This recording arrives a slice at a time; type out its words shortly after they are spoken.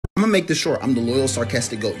I'm gonna make this short. I'm the loyal,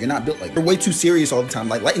 sarcastic goat. You're not built like that. They're way too serious all the time.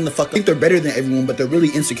 Like, lighten the fuck up. I think they're better than everyone, but they're really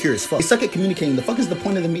insecure as fuck. They suck at communicating. The fuck is the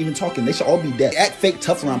point of them even talking? They should all be dead. They act fake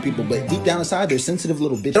tough around people, but deep down inside, they're sensitive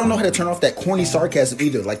little bitches. They don't know how to turn off that corny sarcasm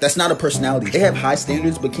either. Like, that's not a personality. They have high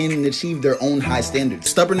standards, but can't even achieve their own high standards.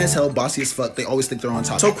 Stubborn as hell, bossy as fuck. They always think they're on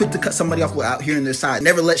top. So quick to cut somebody off without hearing their side.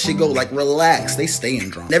 Never let shit go. Like, relax. They stay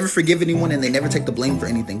in drama. Never forgive anyone, and they never take the blame for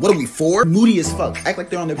anything. What are we for? Moody as fuck. Act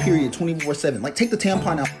like they're on their period 24/7. Like, take the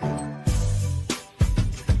tampon out.